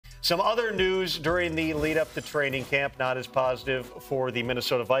Some other news during the lead up to training camp, not as positive for the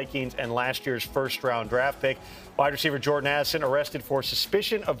Minnesota Vikings and last year's first-round draft pick. Wide receiver Jordan Addison arrested for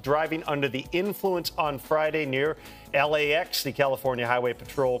suspicion of driving under the influence on Friday near LAX. The California Highway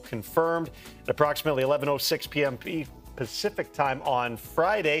Patrol confirmed at approximately 11:06 p.m. Pacific time on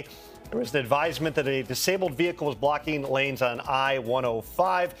Friday. There was an advisement that a disabled vehicle was blocking lanes on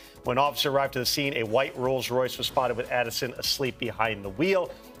I-105. When officers arrived to the scene, a white Rolls-Royce was spotted with Addison asleep behind the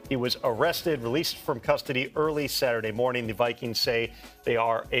wheel. He was arrested, released from custody early Saturday morning. The Vikings say they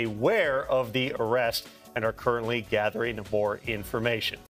are aware of the arrest and are currently gathering more information.